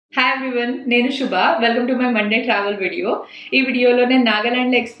Hi everyone, నేను Subha. Welcome to my Monday travel video. ఈ వీడియోలో నేను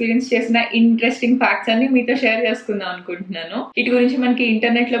నాగాలాండ్ లో ఎక్స్పీరియన్స్ చేసిన ఇంట్రెస్టింగ్ ఫ్యాక్ట్స్ అన్ని మీతో షేర్ చేసుకుందాం అనుకుంటున్నాను. వీటి గురించి మనకి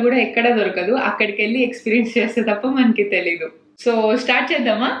ఇంటర్నెట్ లో కూడా ఎక్కడ దొరకదు. అక్కడికి వెళ్ళి ఎక్స్పీరియన్స్ చేస్తే తప్ప మనకి తెలియదు. సో స్టార్ట్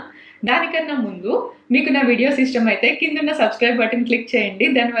చేద్దామా? దానికన్నా ముందు మీకు నా వీడియోస్ ఇష్టం అయితే కింద సబ్స్క్రైబ్ బటన్ క్లిక్ చేయండి.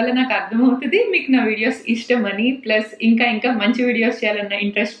 దానివల్ల నాకు అర్థమవుతుంది మీకు నా వీడియోస్ ఇష్టమని, ప్లస్ ఇంకా మంచి వీడియోస్ చేయాలన్న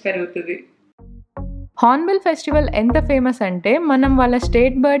ఇంట్రెస్ట్ పెరుగుతుంది. హార్న్బిల్ ఫెస్టివల్ ఎంత ఫేమస్ అంటే మనం వాళ్ళ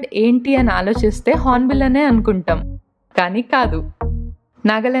స్టేట్ బర్డ్ ఏంటి అని ఆలోచిస్తే హార్న్బిల్ అనే అనుకుంటాం, కానీ కాదు.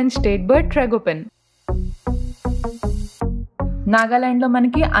 Nagaland state bird ట్రాగోపెన్. నాగాలాండ్లో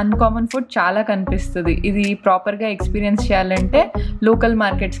మనకి అన్కామన్ ఫుడ్ చాలా కనిపిస్తుంది. ఇది ప్రాపర్గా ఎక్స్పీరియన్స్ చేయాలంటే లోకల్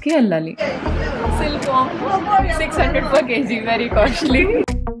మార్కెట్స్కి వెళ్ళాలి. Silk warm 600 per kg, very costly.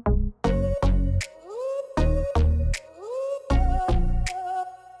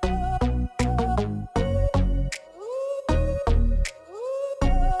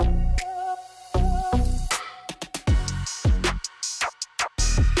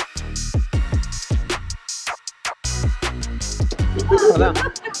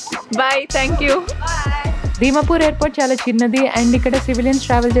 Bye, thank you. Dimapur airport చాలా చిన్నది అండ్ ఇక్కడ సివిలియన్స్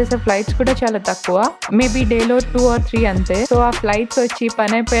ట్రావెల్ చేసే ఫ్లైట్స్ కూడా చాలా తక్కువ. మేబీ డేలో 2 or 3 అంతే. సో ఆ ఫ్లైట్స్ వచ్చి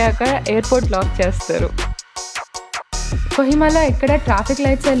పని అయిపోయాక ఎయిర్పోర్ట్ లాక్ చేస్తారు. కొహిమాలో ఎక్కడ ట్రాఫిక్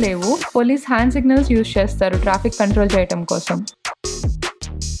లైట్సే లేవు. పోలీస్ హ్యాండ్ సిగ్నల్స్ యూజ్ చేస్తారు ట్రాఫిక్ కంట్రోల్ చేయడం కోసం.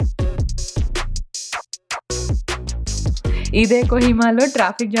 ఇదే కొహిమాలో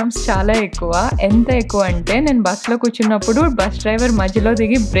ట్రాఫిక్ జామ్స్ చాలా ఎక్కువ. ఎంత ఎక్కువ అంటే నేను బస్లో కూర్చున్నప్పుడు బస్ డ్రైవర్ మధ్యలో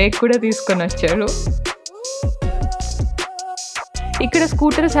దిగి బ్రేక్ కూడా తీసుకొని వచ్చాడు. ఇక్కడ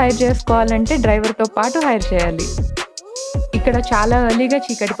స్కూటర్స్ హైర్ చేసుకోవాలంటే డ్రైవర్తో పాటు హైర్ చేయాలి. ఇక్కడ చాలా ఎర్లీగా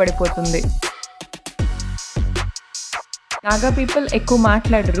చీకటి పడిపోతుంది. నాగా పీపుల్ ఎక్కువ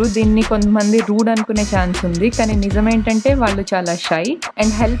మాట్లాడరు. దీన్ని కొంతమంది రూడ్ అనుకునే ఛాన్స్ ఉంది, కానీ నిజమేంటంటే వాళ్ళు చాలా షై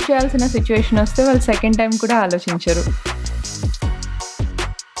అండ్ హెల్ప్ చేయాల్సిన సిచ్యువేషన్ వస్తే వాళ్ళు సెకండ్ టైం కూడా ఆలోచించరు.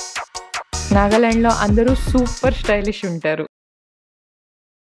 నాగాలాండ్లో అందరూ సూపర్ స్టైలిష్ ఉంటారు.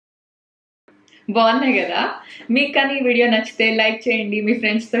 బాగున్నాయి కదా? మీకు కానీ ఈ వీడియో నచ్చితే లైక్ చేయండి, మీ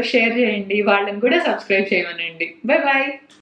ఫ్రెండ్స్తో షేర్ చేయండి, వాళ్ళని కూడా సబ్స్క్రైబ్ చేయమనండి. Bye bye.